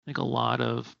I think a lot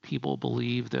of people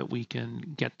believe that we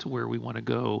can get to where we want to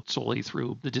go solely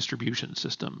through the distribution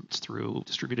system. It's through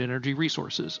distributed energy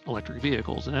resources, electric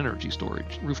vehicles and energy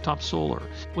storage, rooftop solar.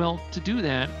 Well, to do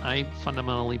that, I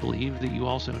fundamentally believe that you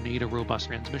also need a robust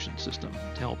transmission system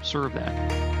to help serve that.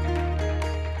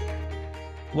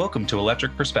 Welcome to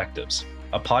Electric Perspectives,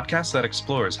 a podcast that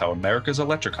explores how America's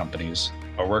electric companies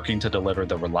are working to deliver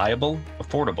the reliable,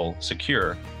 affordable,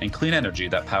 secure, and clean energy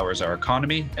that powers our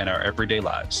economy and our everyday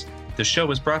lives. This show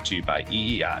is brought to you by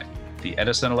EEI, the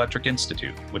Edison Electric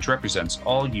Institute, which represents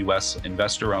all U.S.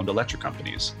 investor-owned electric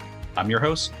companies. I'm your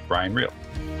host, Brian Reel.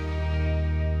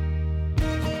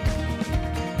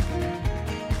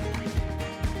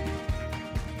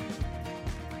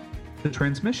 The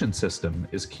transmission system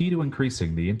is key to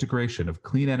increasing the integration of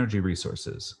clean energy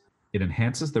resources. It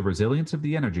enhances the resilience of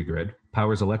the energy grid,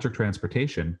 powers electric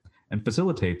transportation, and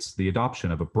facilitates the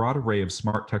adoption of a broad array of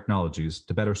smart technologies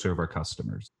to better serve our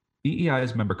customers.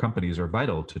 EEI's member companies are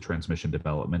vital to transmission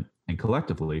development, and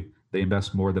collectively, they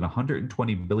invest more than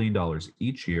 $120 billion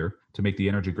each year to make the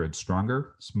energy grid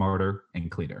stronger, smarter,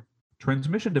 and cleaner.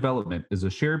 Transmission development is a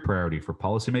shared priority for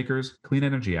policymakers, clean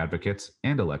energy advocates,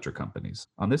 and electric companies.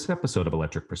 On this episode of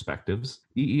Electric Perspectives,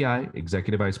 EEI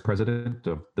Executive Vice President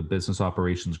of the Business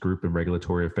Operations Group and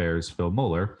Regulatory Affairs, Phil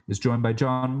Moeller, is joined by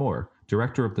John Moore,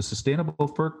 Director of the Sustainable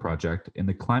FERC Project in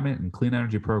the Climate and Clean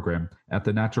Energy Program at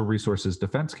the Natural Resources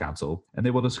Defense Council, and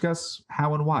they will discuss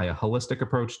how and why a holistic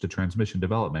approach to transmission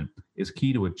development is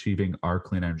key to achieving our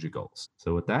clean energy goals.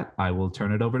 So with that, I will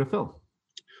turn it over to Phil.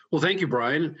 Well, thank you,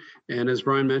 Brian. And as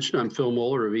Brian mentioned, I'm Phil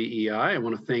Moeller of EEI. I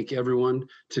want to thank everyone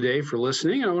today for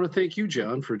listening. And I want to thank you,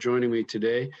 John, for joining me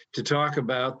today to talk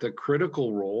about the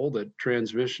critical role that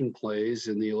transmission plays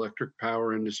in the electric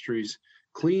power industry's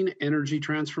clean energy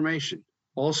transformation.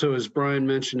 Also, as Brian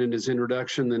mentioned in his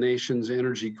introduction, the nation's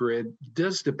energy grid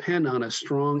does depend on a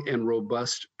strong and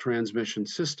robust transmission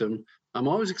system. I'm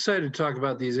always excited to talk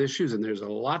about these issues, and there's a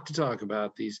lot to talk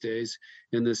about these days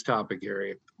in this topic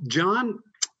area. John,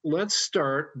 let's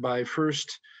start by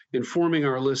first informing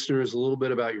our listeners a little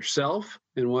bit about yourself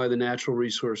and why the Natural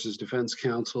Resources Defense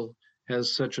Council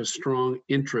has such a strong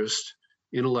interest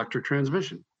in electric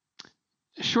transmission.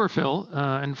 Sure, Phil.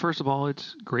 And first of all,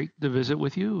 it's great to visit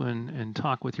with you and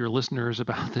talk with your listeners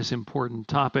about this important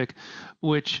topic,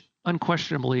 which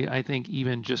unquestionably, I think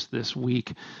even just this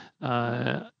week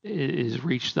is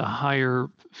reached a higher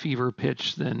fever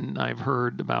pitch than I've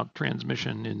heard about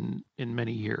transmission in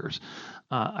many years.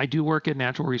 I do work at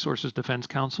Natural Resources Defense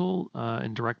Council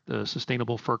and direct the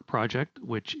Sustainable FERC Project,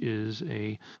 which is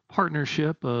a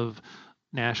partnership of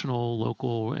national,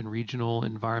 local, and regional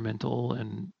environmental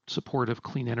and supportive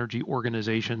clean energy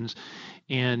organizations.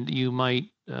 And you might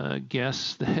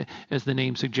guess, that, as the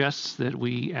name suggests, that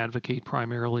we advocate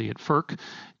primarily at FERC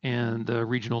and the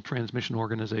regional transmission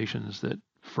organizations that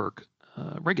FERC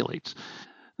regulates.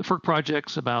 The FERC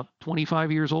project's about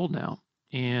 25 years old now,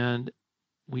 and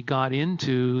we got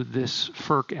into this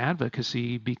FERC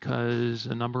advocacy because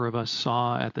a number of us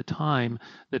saw at the time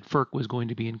that FERC was going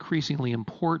to be increasingly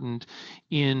important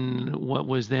in what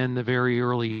was then the very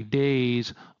early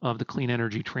days of the clean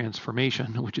energy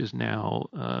transformation, which is now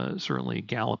certainly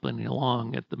galloping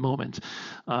along at the moment.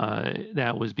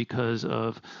 That was because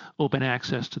of open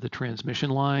access to the transmission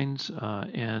lines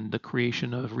and the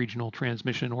creation of regional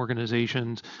transmission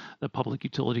organizations, the Public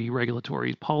Utility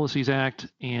Regulatory Policies Act,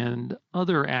 and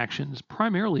other actions,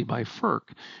 primarily by FERC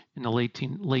in the late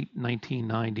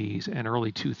 1990s and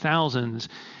early 2000s,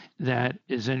 that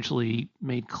essentially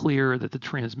made clear that the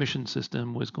transmission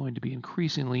system was going to be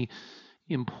increasingly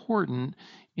important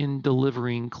in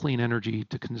delivering clean energy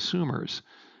to consumers.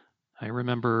 I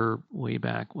remember way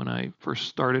back when I first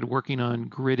started working on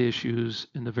grid issues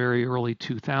in the very early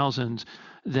 2000s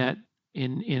that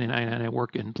and I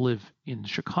work and live in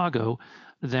Chicago,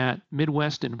 that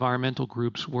Midwest environmental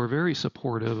groups were very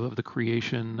supportive of the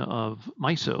creation of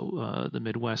MISO, the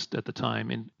Midwest at the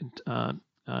time,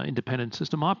 independent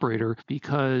system operator,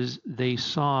 because they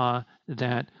saw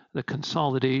that the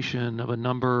consolidation of a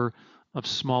number of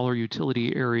smaller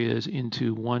utility areas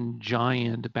into one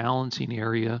giant balancing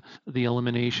area, the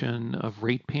elimination of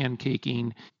rate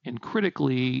pancaking, and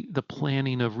critically, the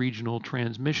planning of regional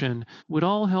transmission would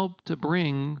all help to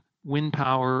bring wind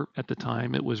power. At the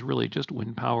time, it was really just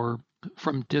wind power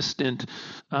from distant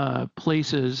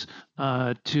places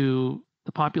to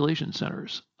the population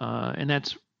centers. And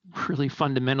that's really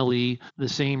fundamentally the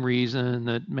same reason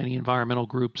that many environmental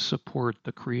groups support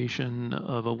the creation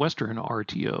of a Western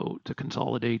RTO to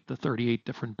consolidate the 38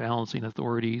 different balancing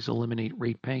authorities, eliminate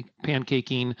rate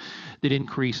pancaking that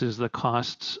increases the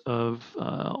costs of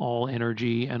all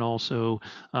energy and also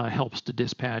helps to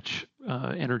dispatch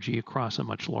energy across a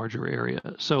much larger area.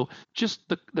 So just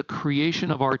the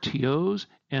creation of RTOs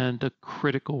and the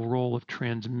critical role of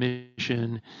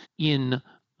transmission in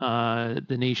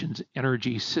the nation's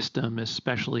energy system,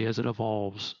 especially as it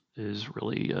evolves, is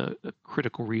really a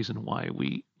critical reason why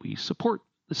we support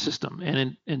the system.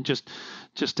 And just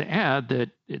to add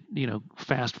that,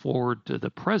 fast forward to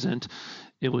the present,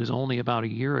 it was only about a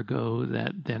year ago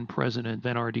that then President,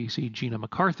 then RDC Gina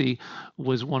McCarthy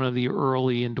was one of the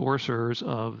early endorsers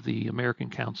of the American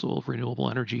Council of Renewable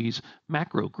Energy's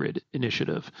macrogrid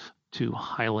initiative to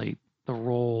highlight the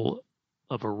role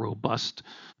of a robust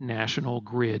national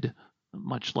grid,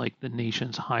 much like the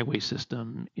nation's highway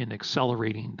system, in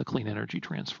accelerating the clean energy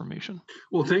transformation.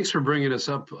 Well, thanks for bringing us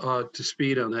up to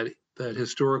speed on that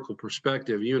historical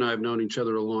perspective. You and I have known each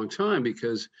other a long time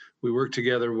because we worked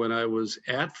together when I was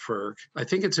at FERC. I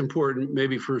think it's important,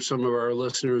 maybe for some of our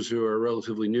listeners who are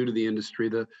relatively new to the industry,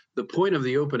 the point of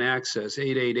the open access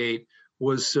 888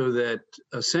 was so that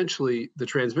essentially the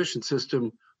transmission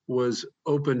system was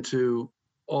open to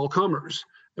all comers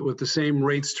with the same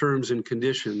rates, terms, and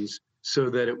conditions, so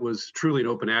that it was truly an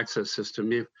open access system.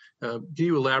 Can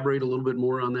you elaborate a little bit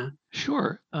more on that?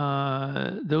 Sure.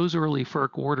 Those early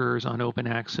FERC orders on open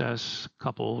access,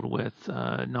 coupled with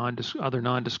other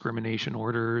non-discrimination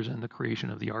orders and the creation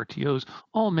of the RTOs,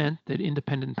 all meant that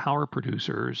independent power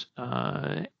producers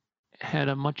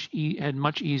had much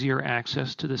easier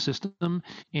access to the system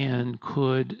and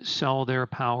could sell their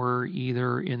power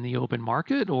either in the open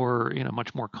market or,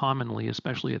 much more commonly,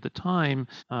 especially at the time,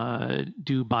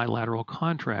 do bilateral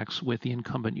contracts with the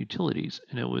incumbent utilities.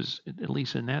 And it was, at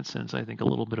least in that sense, I think a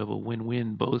little bit of a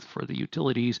win-win both for the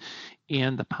utilities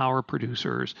and the power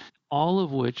producers,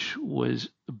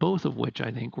 both of which I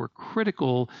think were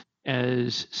critical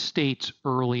as states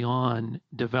early on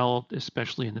developed,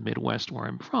 especially in the Midwest where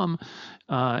I'm from,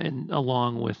 and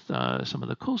along with some of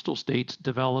the coastal states,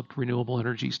 developed renewable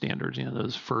energy standards.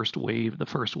 The first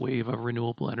wave of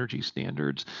renewable energy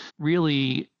standards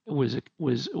really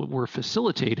were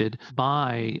facilitated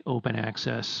by open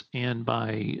access and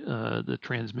by the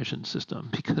transmission system,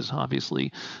 because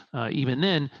obviously even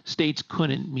then states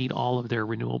couldn't meet all of their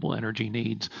renewable energy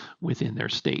needs within their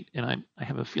state. And I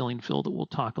have a feeling, Phil, that we'll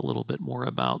talk a little bit more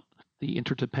about the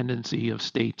interdependency of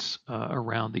states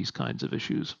around these kinds of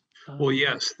issues. Well,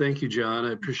 yes, thank you, John.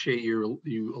 I appreciate you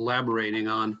elaborating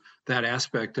on that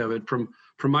aspect of it. From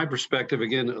my perspective,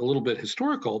 again, a little bit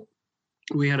historical.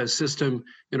 We had a system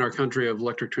in our country of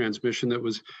electric transmission that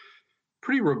was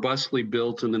pretty robustly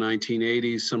built in the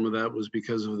 1980s. Some of that was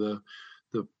because of the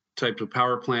types of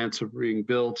power plants that were being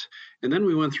built. And then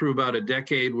we went through about a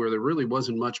decade where there really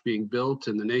wasn't much being built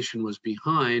and the nation was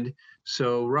behind.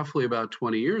 So roughly about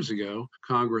 20 years ago,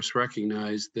 Congress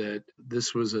recognized that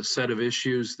this was a set of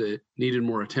issues that needed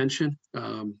more attention.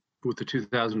 With the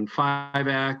 2005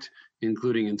 Act,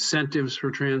 including incentives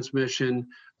for transmission.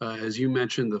 As you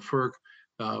mentioned, the FERC,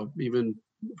 even,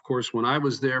 of course, when I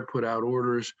was there, put out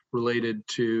orders related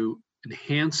to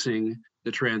enhancing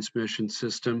the transmission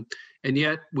system. And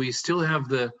yet we still have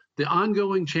the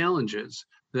ongoing challenges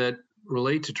that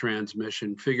relate to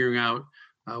transmission, figuring out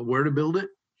where to build it,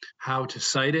 how to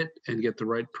site it and get the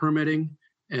right permitting,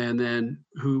 and then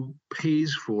who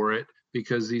pays for it,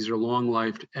 because these are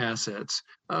long-lived assets.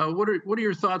 What are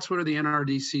your thoughts? What are the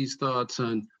NRDC's thoughts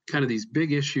on kind of these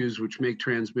big issues which make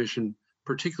transmission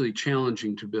particularly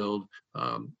challenging to build?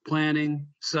 Planning,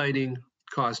 siting,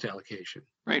 cost allocation.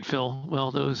 Right, Phil. Well,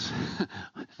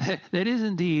 that is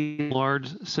indeed a large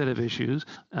set of issues,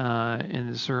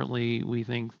 and certainly we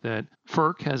think that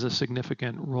FERC has a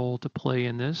significant role to play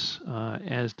in this,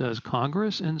 as does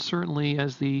Congress, and certainly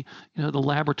as the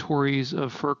laboratories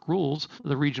of FERC rules,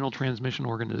 the regional transmission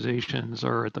organizations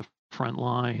are at the front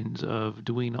lines of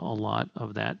doing a lot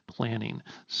of that planning.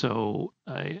 So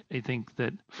I think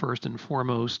that first and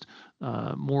foremost,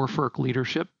 more FERC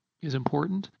leadership is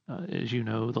important. As you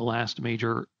know, the last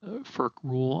major FERC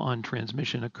rule on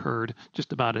transmission occurred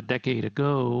just about a decade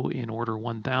ago in Order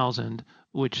 1000,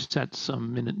 which sets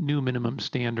some new minimum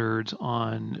standards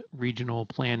on regional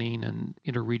planning and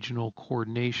interregional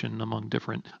coordination among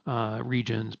different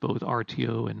regions, both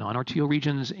RTO and non-RTO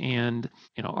regions. And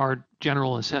our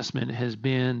general assessment has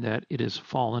been that it has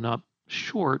fallen up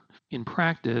short in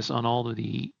practice on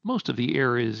most of the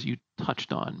areas you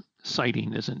touched on.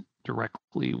 Siting isn't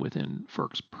directly within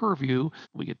FERC's purview.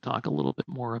 We could talk a little bit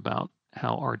more about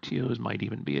how RTOs might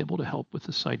even be able to help with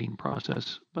the siting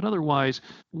process. But otherwise,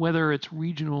 whether it's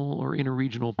regional or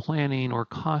interregional planning or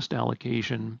cost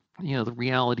allocation, the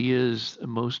reality is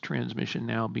most transmission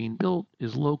now being built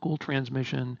is local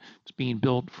transmission. It's being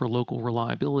built for local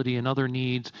reliability and other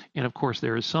needs. And of course,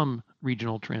 there is some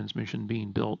regional transmission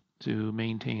being built to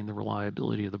maintain the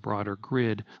reliability of the broader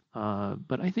grid.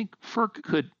 But I think FERC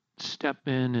could step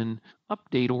in and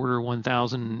update Order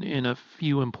 1000 in a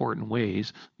few important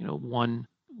ways. One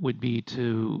would be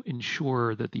to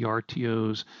ensure that the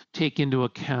RTOs take into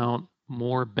account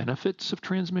more benefits of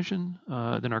transmission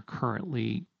than are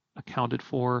currently accounted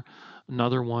for.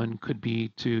 Another one could be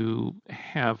to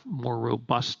have more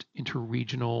robust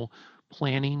interregional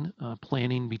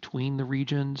planning between the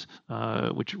regions,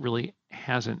 which really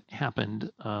hasn't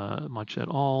happened much at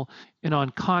all. And on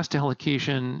cost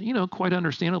allocation, quite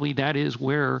understandably, that is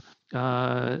where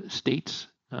states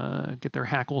get their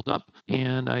hackles up,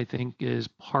 and I think is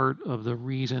part of the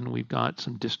reason we've got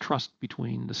some distrust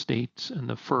between the states and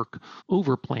the FERC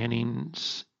over planning.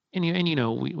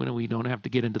 We don't have to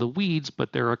get into the weeds,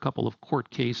 but there are a couple of court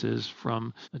cases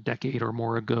from a decade or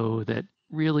more ago that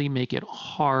really make it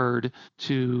hard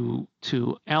to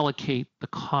allocate the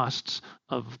costs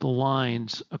of the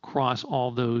lines across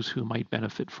all those who might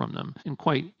benefit from them. And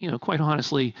quite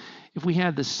honestly, if we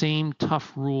had the same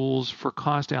tough rules for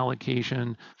cost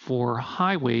allocation for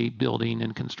highway building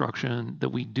and construction that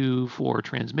we do for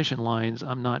transmission lines,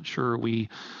 I'm not sure we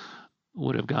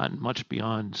would have gotten much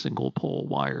beyond single pole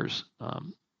wires.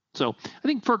 So I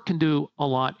think FERC can do a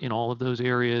lot in all of those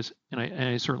areas, and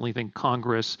I certainly think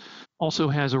Congress also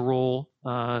has a role.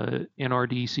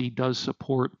 NRDC does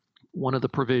support one of the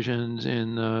provisions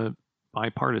in the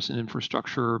bipartisan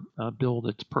infrastructure bill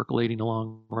that's percolating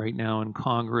along right now in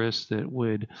Congress that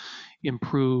would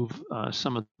improve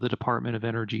some of the Department of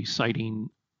Energy siting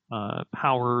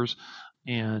powers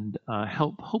and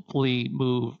help hopefully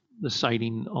move the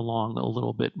siting along a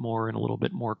little bit more in a little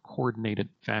bit more coordinated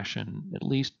fashion, at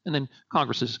least. And then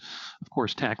Congress is, of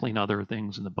course, tackling other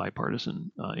things in the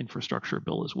bipartisan infrastructure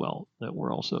bill as well that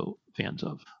we're also fans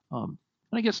of. And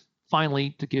I guess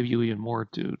finally, to give you even more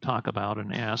to talk about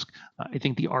and ask, I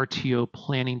think the RTO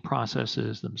planning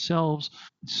processes themselves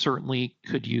certainly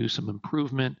could use some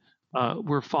improvement.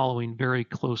 We're following very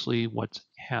closely what's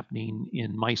happening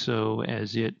in MISO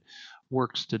as it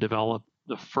works to develop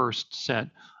the first set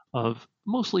of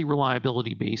mostly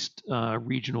reliability-based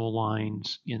regional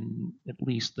lines in at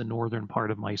least the northern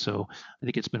part of MISO. I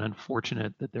think it's been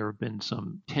unfortunate that there have been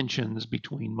some tensions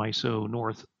between MISO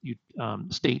North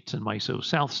states and MISO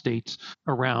South states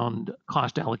around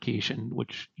cost allocation,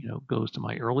 which goes to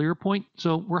my earlier point.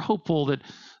 So we're hopeful that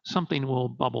something will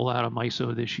bubble out of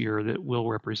MISO this year that will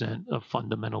represent a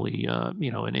fundamentally, an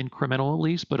incremental at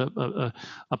least, but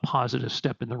a positive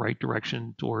step in the right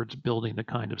direction towards building the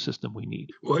kind of system we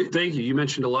need. Well, thank you. You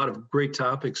mentioned a lot of great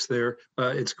topics there.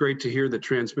 It's great to hear that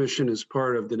transmission is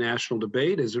part of the national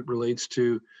debate as it relates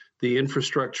to the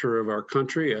infrastructure of our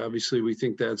country. Obviously, we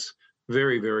think that's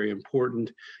very, very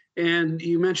important. And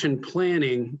you mentioned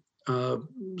planning.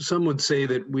 Some would say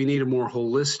that we need a more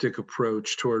holistic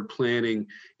approach toward planning,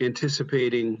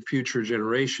 anticipating future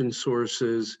generation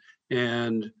sources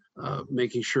and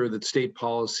making sure that state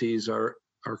policies are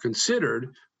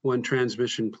considered when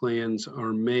transmission plans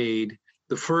are made.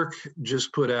 The FERC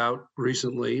just put out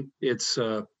recently its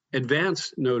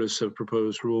advanced notice of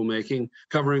proposed rulemaking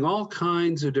covering all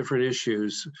kinds of different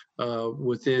issues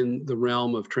within the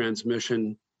realm of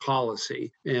transmission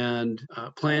policy. And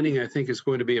planning, I think, is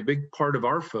going to be a big part of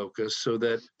our focus so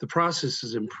that the process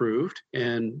is improved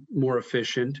and more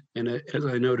efficient. And as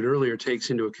I noted earlier, takes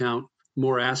into account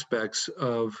more aspects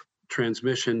of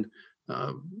transmission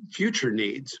future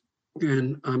needs.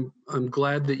 And I'm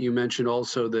glad that you mentioned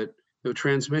also that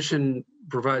transmission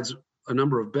provides a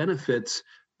number of benefits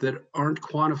that aren't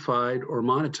quantified or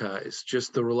monetized,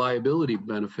 just the reliability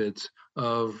benefits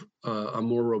of a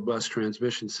more robust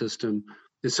transmission system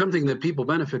is something that people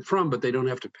benefit from, but they don't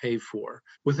have to pay for.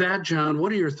 With that, John,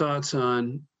 what are your thoughts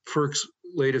on FERC's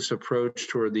latest approach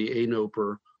toward the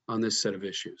ANOPR on this set of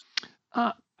issues?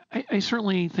 I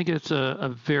certainly think it's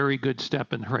a very good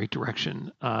step in the right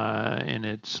direction, and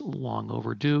it's long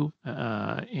overdue,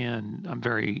 and I'm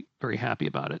very, very happy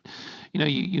about it.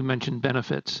 You mentioned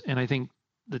benefits, and I think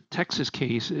the Texas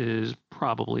case is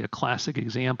probably a classic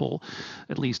example,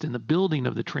 at least in the building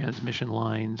of the transmission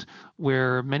lines,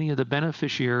 where many of the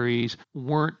beneficiaries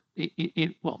weren't,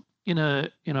 in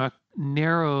a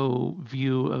narrow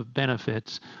view of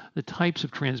benefits, the types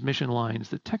of transmission lines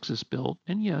that Texas built,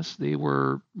 and yes, they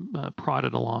were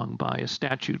prodded along by a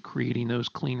statute creating those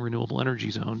clean renewable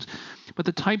energy zones, but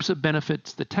the types of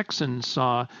benefits the Texans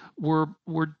saw were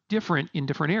different in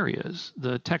different areas.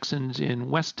 The Texans in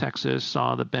West Texas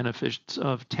saw the benefits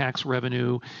of tax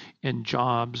revenue and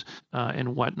jobs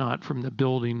and whatnot from the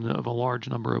building of a large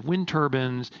number of wind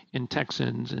turbines. And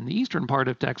Texans in the eastern part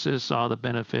of Texas saw the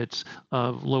benefits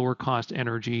of lower cost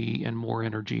energy and more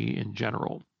energy in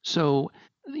general. So,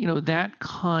 that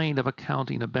kind of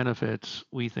accounting of benefits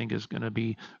we think is going to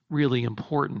be really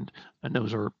important. And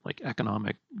those are like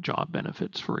economic job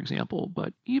benefits, for example.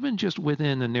 But even just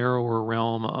within the narrower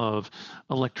realm of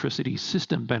electricity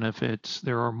system benefits,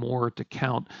 there are more to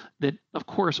count that, of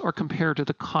course, are compared to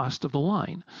the cost of the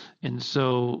line. And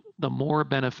so the more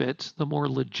benefits, the more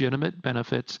legitimate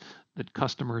benefits that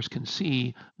customers can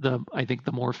see, I think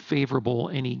the more favorable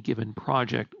any given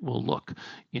project will look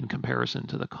in comparison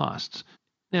to the costs.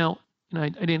 Now, I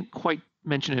didn't quite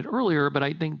mention it earlier, but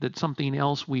I think that something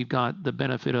else we've got the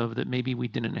benefit of that maybe we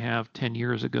didn't have 10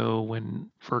 years ago when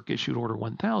FERC issued Order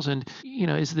 1000,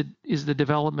 is the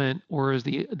development or is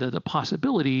the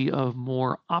possibility of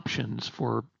more options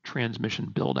for transmission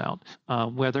build out,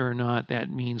 whether or not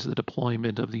that means the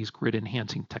deployment of these grid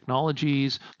enhancing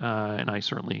technologies, and I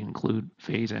certainly include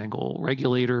phase angle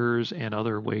regulators and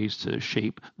other ways to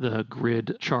shape the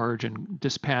grid charge and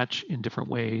dispatch in different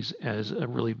ways as a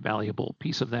really valuable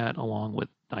piece of that, along with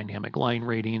dynamic line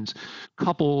ratings,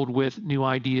 coupled with new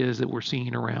ideas that we're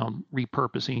seeing around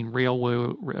repurposing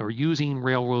railroad or using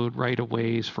railroad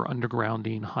right-of-ways for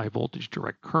undergrounding high voltage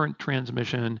direct current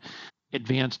transmission,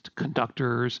 advanced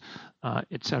conductors,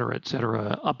 et cetera,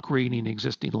 upgrading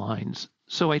existing lines.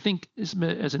 So I think as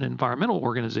an environmental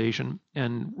organization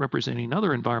and representing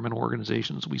other environmental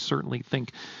organizations, we certainly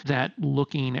think that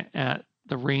looking at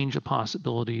the range of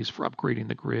possibilities for upgrading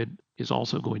the grid is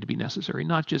also going to be necessary,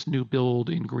 not just new build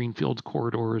in greenfield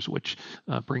corridors, which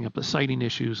bring up the siting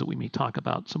issues that we may talk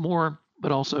about some more,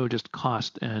 but also just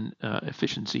cost and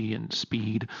efficiency and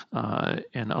speed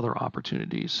and other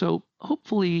opportunities. So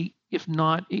hopefully, if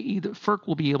not, either FERC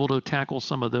will be able to tackle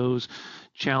some of those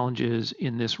challenges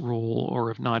in this rule,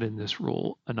 or if not in this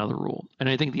rule, another rule. And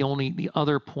I think the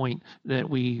other point that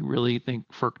we really think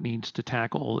FERC needs to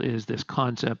tackle is this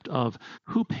concept of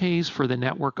who pays for the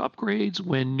network upgrades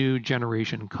when new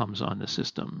generation comes on the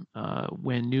system.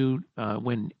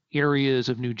 When areas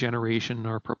of new generation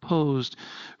are proposed,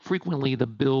 frequently the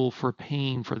bill for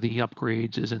paying for the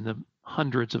upgrades is in the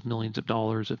hundreds of millions of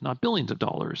dollars, if not billions of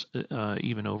dollars,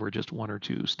 even over just one or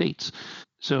two states.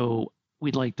 So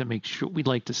we'd like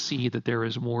to see that there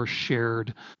is more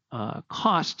shared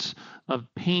costs of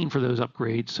paying for those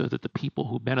upgrades so that the people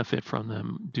who benefit from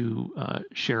them do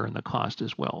share in the cost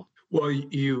as well. Well,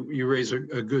 you raise a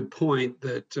good point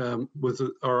that with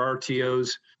our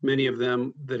RTOs, many of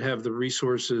them that have the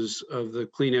resources of the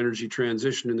clean energy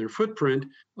transition in their footprint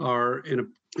are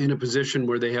in a position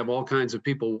where they have all kinds of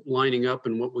people lining up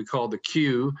in what we call the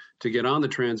queue to get on the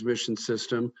transmission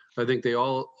system. I think they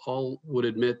all would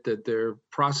admit that their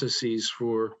processes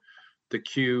for the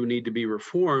queue need to be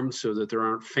reformed so that there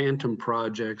aren't phantom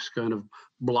projects kind of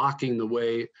blocking the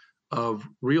way of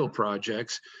real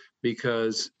projects.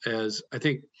 Because as I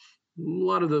think a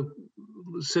lot of the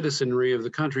citizenry of the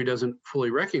country doesn't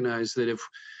fully recognize that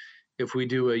if we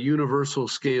do a universal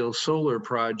scale solar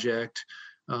project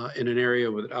in an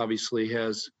area that obviously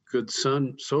has good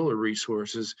solar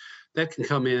resources, that can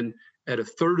come in at a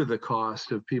third of the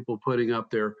cost of people putting up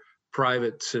their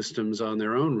private systems on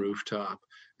their own rooftop.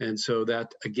 And so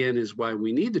that, again, is why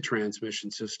we need the transmission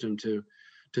system to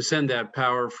send that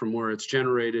power from where it's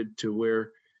generated to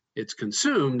where it's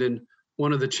consumed. And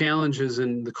one of the challenges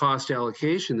in the cost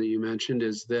allocation that you mentioned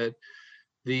is that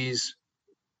these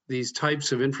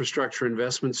types of infrastructure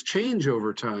investments change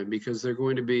over time because they're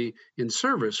going to be in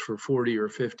service for 40 or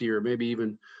 50 or maybe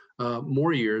even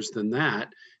more years than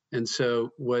that. And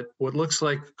so what looks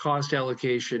like cost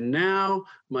allocation now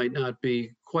might not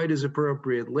be quite as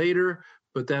appropriate later,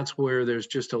 but that's where there's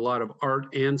just a lot of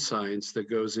art and science that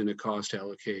goes into cost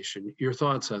allocation. Your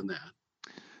thoughts on that?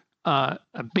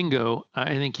 Bingo.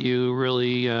 I think you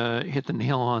really hit the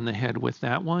nail on the head with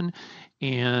that one.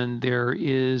 And there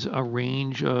is a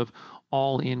range of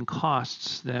all-in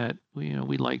costs that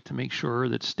we'd like to make sure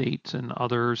that states and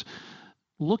others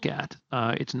look at.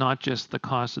 It's not just the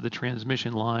cost of the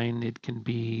transmission line. It can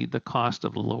be the cost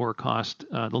of the lower cost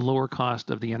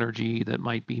of the energy that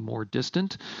might be more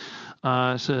distant,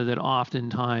 so that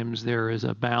oftentimes there is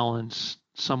a balance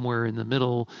somewhere in the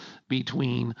middle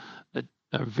between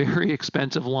a very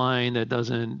expensive line that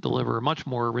doesn't deliver much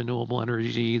more renewable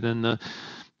energy than the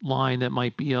line that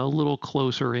might be a little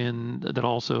closer in, that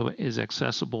also is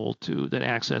accessible to, that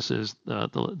accesses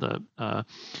the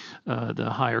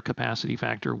higher capacity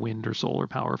factor wind or solar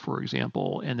power, for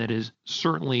example, and that is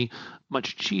certainly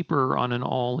much cheaper on an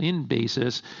all-in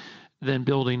basis than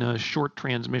building a short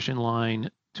transmission line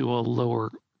to a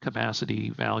lower capacity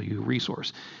value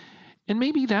resource. And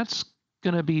maybe that's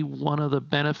going to be one of the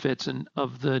benefits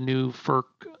of the new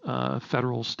FERC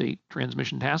Federal State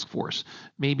Transmission Task Force.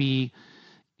 Maybe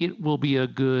it will be a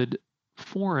good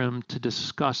forum to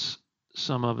discuss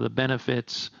some of the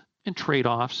benefits and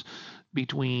trade-offs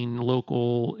between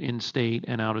local, in-state,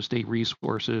 and out-of-state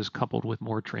resources coupled with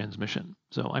more transmission.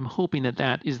 So I'm hoping that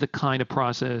that is the kind of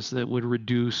process that would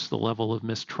reduce the level of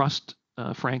mistrust,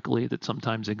 frankly, that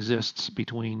sometimes exists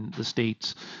between the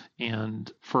states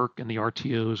and FERC and the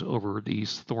RTOs over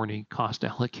these thorny cost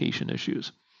allocation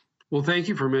issues. Well, thank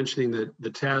you for mentioning the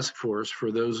task force.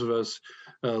 For those of us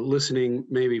listening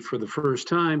maybe for the first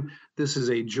time, this is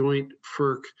a joint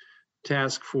FERC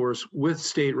task force with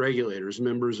state regulators,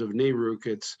 members of NARUC.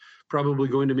 It's probably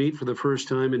going to meet for the first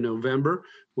time in November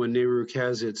when NARUC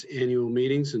has its annual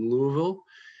meetings in Louisville.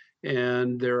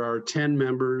 And there are 10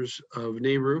 members of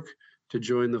NARUC to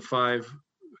join the 5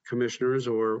 commissioners,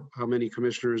 or how many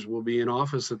commissioners will be in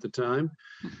office at the time,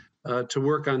 to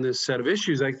work on this set of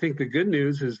issues. I think the good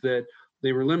news is that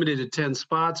they were limited to 10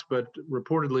 spots, but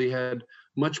reportedly had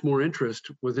much more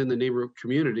interest within the NARUC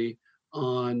community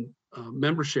on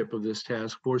membership of this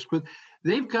task force. But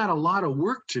they've got a lot of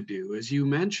work to do. As you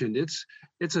mentioned,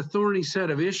 it's a thorny set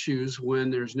of issues when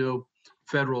there's no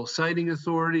federal siting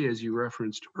authority, as you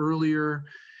referenced earlier.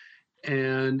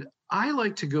 And I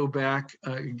like to go back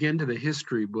again to the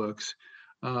history books.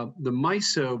 The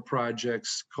MISO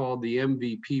projects, called the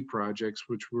MVP projects,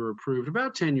 which were approved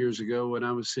about 10 years ago when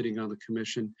I was sitting on the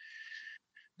commission,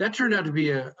 that turned out to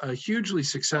be a hugely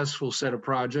successful set of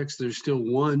projects. There's still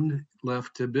one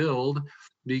left to build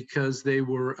because they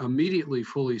were immediately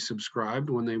fully subscribed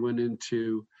when they went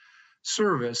into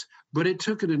service. But it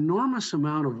took an enormous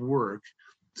amount of work,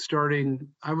 starting,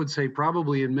 I would say,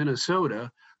 probably in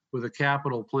Minnesota, with a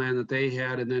capital plan that they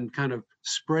had, and then kind of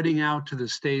spreading out to the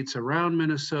states around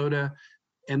Minnesota.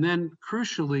 And then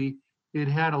crucially, it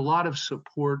had a lot of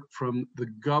support from the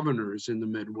governors in the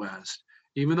Midwest,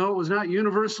 even though it was not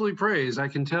universally praised, I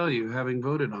can tell you, having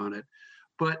voted on it.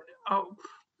 But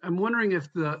I'm wondering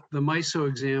if the MISO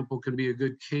example can be a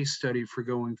good case study for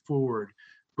going forward.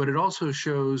 But it also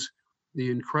shows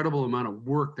the incredible amount of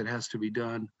work that has to be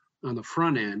done on the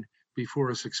front end before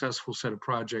a successful set of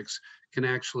projects can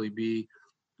actually be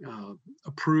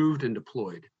approved and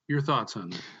deployed. Your thoughts on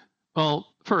that? Well,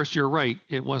 first, you're right.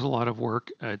 It was a lot of work.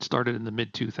 It started in the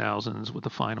mid-2000s with the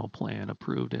final plan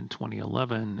approved in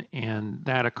 2011, and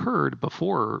that occurred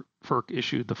before FERC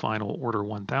issued the final Order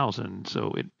 1000.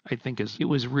 So I think it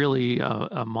was really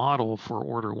a model for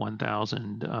Order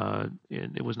 1000.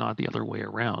 It was not the other way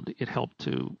around. It helped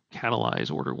to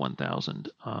catalyze Order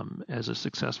 1000 as a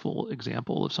successful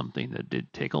example of something that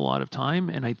did take a lot of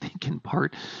time. And I think in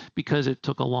part because it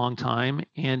took a long time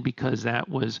and because that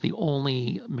was the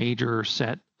only major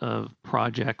set of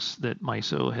projects that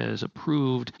MISO has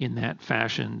approved in that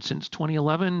fashion since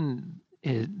 2011,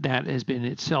 that has been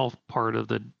itself part of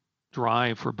the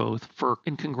drive for both FERC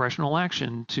and congressional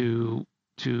action to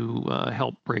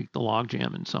help break the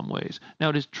logjam in some ways. Now,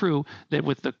 it is true that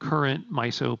with the current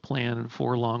MISO plan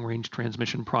for long-range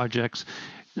transmission projects,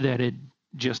 that it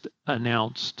just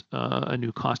announced a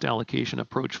new cost allocation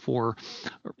approach for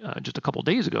just a couple of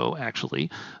days ago,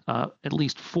 actually. At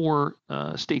least 4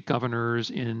 state governors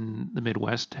in the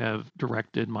Midwest have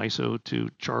directed MISO to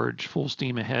charge full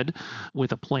steam ahead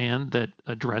with a plan that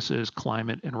addresses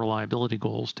climate and reliability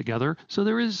goals together. So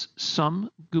there is some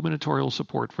gubernatorial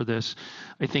support for this.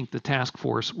 I think the task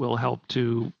force will help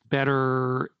to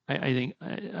better, I think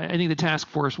the task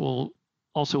force will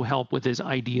also help with this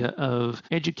idea of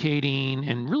educating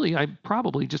and really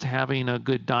probably just having a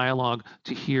good dialogue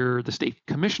to hear the state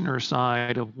commissioner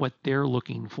side of what they're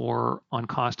looking for on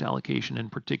cost allocation in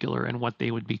particular and what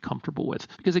they would be comfortable with.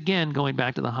 Because again, going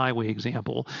back to the highway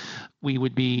example, we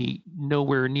would be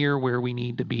nowhere near where we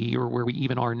need to be or where we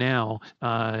even are now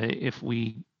if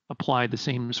we apply the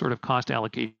same sort of cost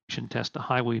allocation test to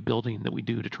highway building that we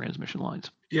do to transmission lines.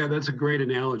 Yeah, that's a great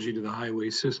analogy to the highway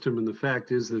system. And the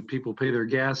fact is that people pay their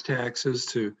gas taxes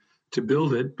to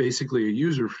build it, basically a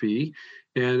user fee.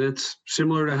 And it's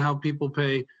similar to how people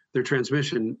pay their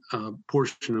transmission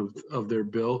portion of their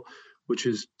bill, which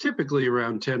is typically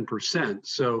around 10%.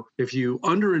 So if you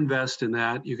underinvest in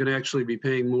that, you can actually be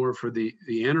paying more for the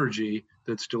energy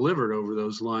that's delivered over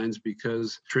those lines,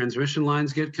 because transmission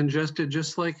lines get congested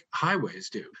just like highways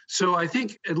do. So I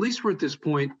think at least we're at this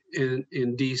point in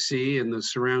DC and the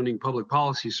surrounding public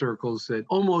policy circles that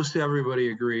almost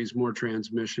everybody agrees more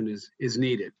transmission is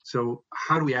needed. So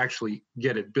how do we actually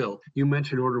get it built? You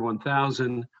mentioned Order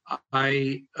 1000.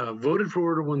 I voted for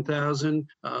Order 1000.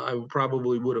 I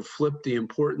probably would have flipped the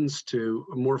importance to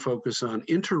more focus on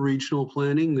interregional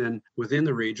planning than within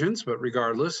the regions, but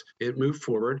regardless, it moved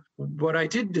forward. But I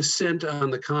did dissent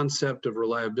on the concept of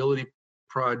reliability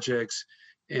projects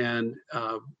and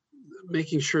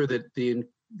making sure that the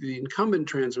incumbent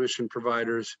transmission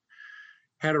providers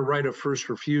had a right of first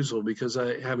refusal, because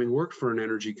having worked for an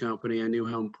energy company, I knew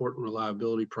how important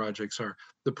reliability projects are.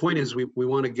 The point is we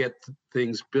want to get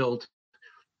things built,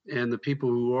 and the people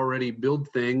who already build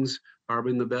things are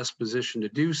in the best position to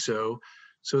do so.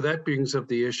 So that brings up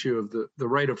the issue of the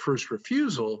right of first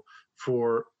refusal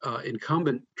for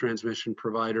incumbent transmission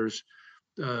providers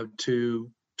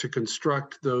to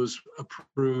construct those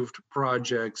approved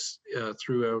projects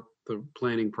throughout the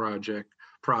planning project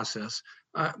process.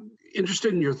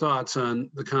 Interested in your thoughts on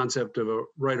the concept of a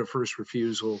right of first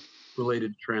refusal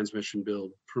related to transmission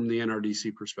build from the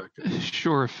NRDC perspective.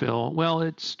 Sure, Phil. Well,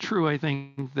 it's true, I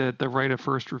think, that the right of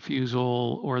first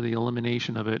refusal or the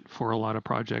elimination of it for a lot of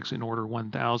projects in Order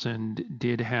 1000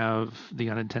 did have the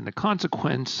unintended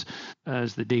consequence,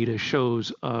 as the data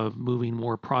shows, of moving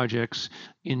more projects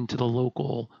into the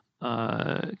local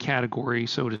category,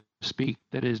 so to speak,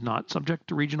 that is not subject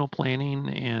to regional planning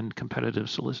and competitive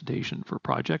solicitation for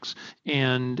projects.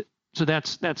 And so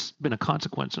that's been a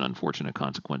consequence, an unfortunate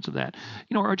consequence of that.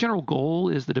 Our general goal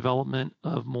is the development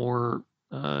of more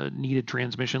needed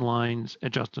transmission lines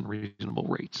at just and reasonable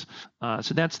rates.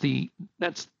 So that's the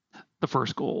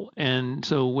first goal. And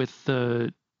so with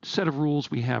the set of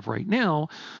rules we have right now,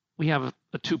 we have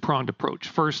a two-pronged approach.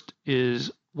 First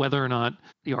is whether or not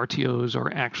the RTOs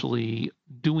are actually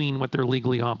doing what they're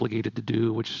legally obligated to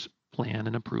do, which is plan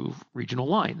and approve regional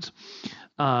lines.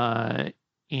 And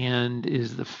are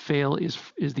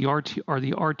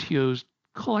the RTOs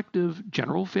collective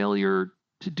general failure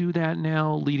to do that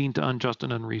now leading to unjust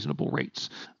and unreasonable rates?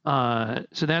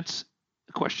 So that's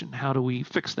the question. How do we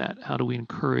fix that? How do we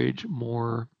encourage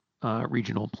more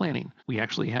regional planning? We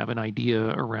actually have an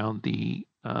idea around the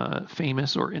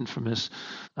famous or infamous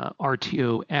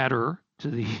RTO adder to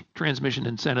the transmission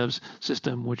incentives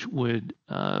system, which would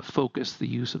focus the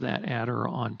use of that adder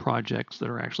on projects that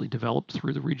are actually developed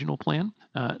through the regional plan.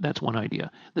 That's one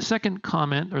idea. The second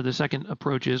comment, or the second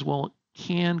approach, is, well,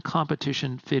 can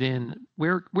competition fit in?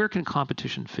 Where can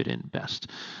competition fit in best?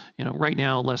 Right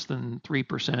now, less than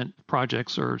 3%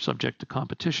 projects are subject to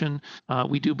competition.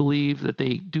 We do believe that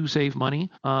they do save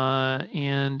money.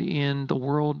 And in the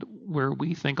world where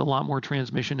we think a lot more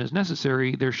transmission is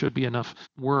necessary, there should be enough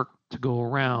work to go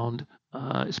around,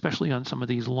 especially on some of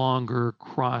these longer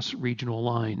cross-regional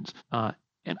lines.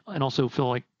 And also feel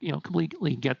like,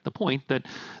 completely get the point that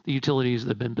the utilities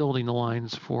that have been building the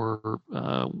lines for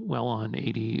well on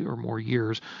 80 or more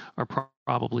years are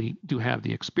probably do have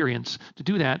the experience to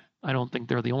do that. I don't think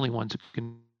they're the only ones who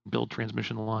can build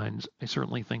transmission lines. I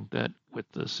certainly think that with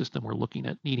the system we're looking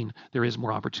at needing, there is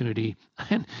more opportunity.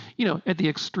 And, at the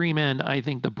extreme end, I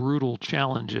think the brutal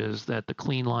challenges that the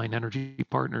Clean Line Energy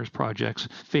Partners projects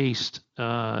faced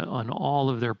on all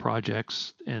of their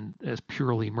projects and as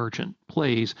purely merchant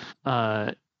plays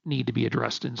need to be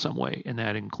addressed in some way. And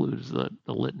that includes the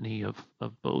litany of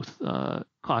both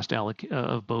cost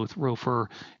of both ROFR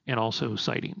and also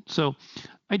siting. So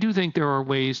I do think there are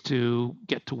ways to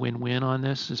get to win-win on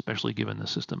this, especially given the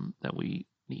system that we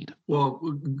need. Well,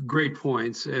 great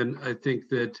points. And I think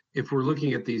that if we're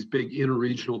looking at these big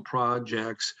interregional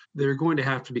projects, they're going to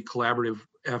have to be collaborative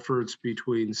efforts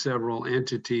between several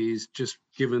entities, just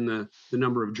given the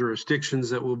number of jurisdictions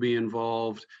that will be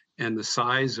involved and the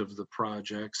size of the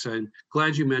projects. I'm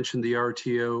glad you mentioned the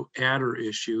RTO adder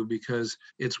issue, because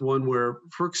it's one where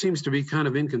FERC seems to be kind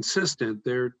of inconsistent.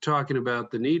 They're talking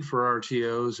about the need for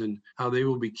RTOs and how they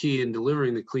will be key in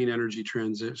delivering the clean energy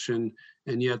transition,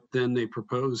 and yet then they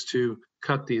propose to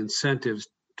cut the incentives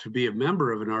to be a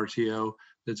member of an RTO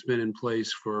that's been in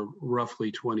place for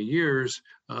roughly 20 years.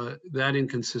 That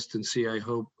inconsistency, I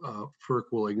hope FERC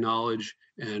will acknowledge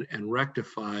and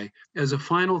rectify. As a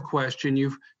final question,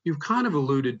 you've kind of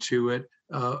alluded to it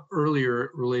earlier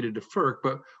related to FERC,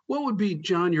 but what would be,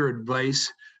 John, your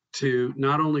advice to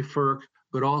not only FERC,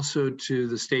 but also to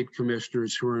the state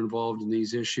commissioners who are involved in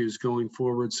these issues going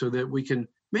forward, so that we can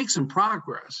make some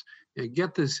progress and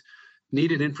get this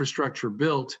needed infrastructure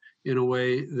built in a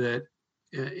way that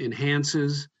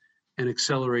enhances and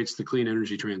accelerates the clean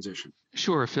energy transition?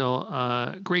 Sure,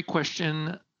 Phil. Great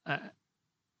question. I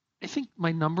think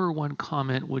my number one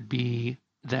comment would be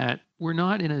that we're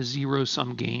not in a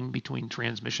zero-sum game between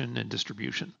transmission and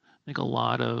distribution. I think a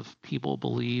lot of people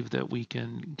believe that we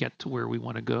can get to where we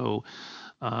want to go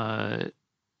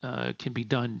can be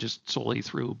done just solely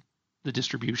through the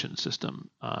distribution system,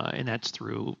 and that's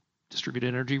through distributed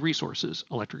energy resources,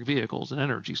 electric vehicles, and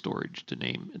energy storage, to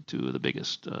name two of the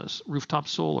biggest, rooftop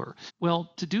solar.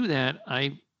 Well, to do that,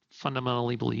 I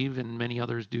fundamentally believe, and many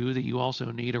others do, that you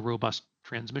also need a robust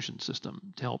transmission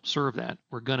system to help serve that.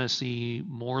 We're going to see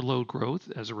more load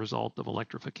growth as a result of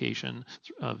electrification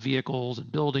of vehicles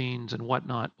and buildings and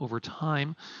whatnot over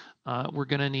time. We're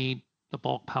going to need the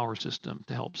bulk power system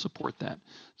to help support that.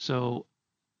 So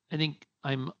I think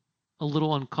I'm a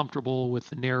little uncomfortable with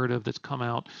the narrative that's come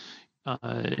out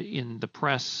in the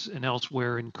press and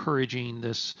elsewhere, encouraging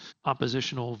this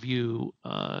oppositional view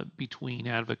between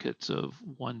advocates of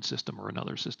one system or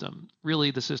another system.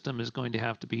 Really, the system is going to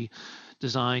have to be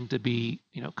designed to be,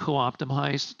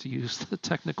 co-optimized, to use the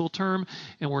technical term,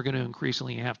 and we're going to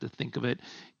increasingly have to think of it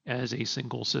as a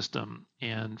single system.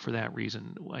 And for that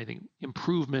reason, I think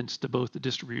improvements to both the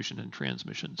distribution and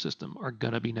transmission system are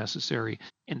going to be necessary.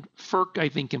 And FERC, I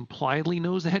think, impliedly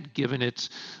knows that, given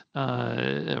its,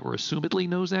 or assumedly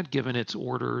knows that, given its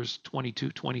orders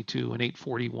 2222 and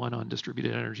 841 on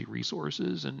distributed energy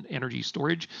resources and energy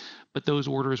storage. But those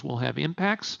orders will have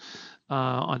impacts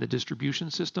on the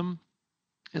distribution system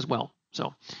as well.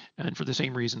 So, and for the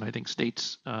same reason, I think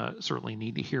states certainly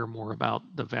need to hear more about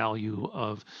the value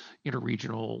of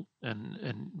interregional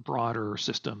and broader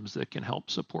systems that can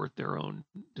help support their own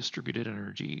distributed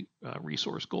energy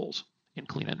resource goals and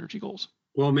clean energy goals.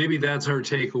 Well, maybe that's our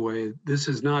takeaway. This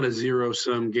is not a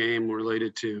zero-sum game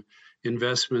related to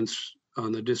investments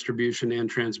on the distribution and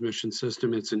transmission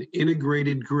system. It's an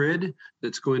integrated grid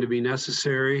that's going to be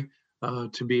necessary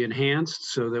to be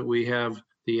enhanced so that we have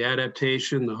the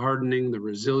adaptation, the hardening, the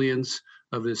resilience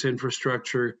of this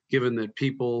infrastructure, given that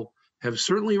people have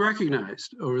certainly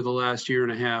recognized over the last year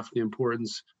and a half the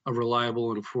importance of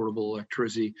reliable and affordable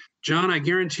electricity. John, I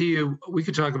guarantee you we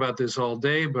could talk about this all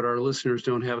day, but our listeners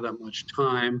don't have that much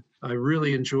time. I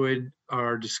really enjoyed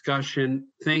our discussion.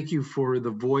 Thank you for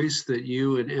the voice that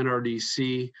you and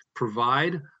NRDC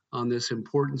provide on this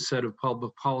important set of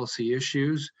public policy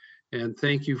issues. And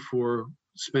thank you for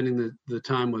spending the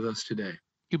time with us today.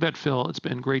 You bet, Phil. It's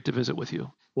been great to visit with you.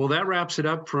 Well, that wraps it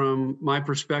up from my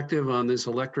perspective on this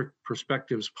Electric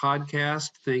Perspectives podcast.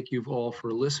 Thank you all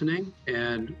for listening,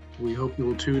 and we hope you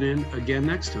will tune in again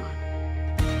next time.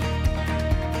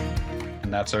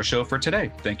 And that's our show for today.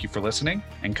 Thank you for listening,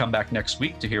 and come back next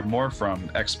week to hear more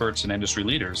from experts and industry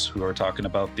leaders who are talking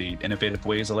about the innovative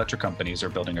ways electric companies are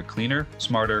building a cleaner,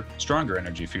 smarter, stronger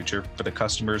energy future for the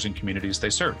customers and communities they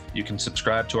serve. You can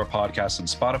subscribe to our podcast on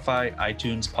Spotify,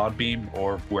 iTunes, Podbean,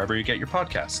 or wherever you get your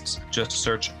podcasts. Just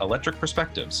search Electric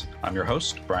Perspectives. I'm your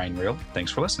host, Brian Reel.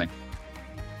 Thanks for listening.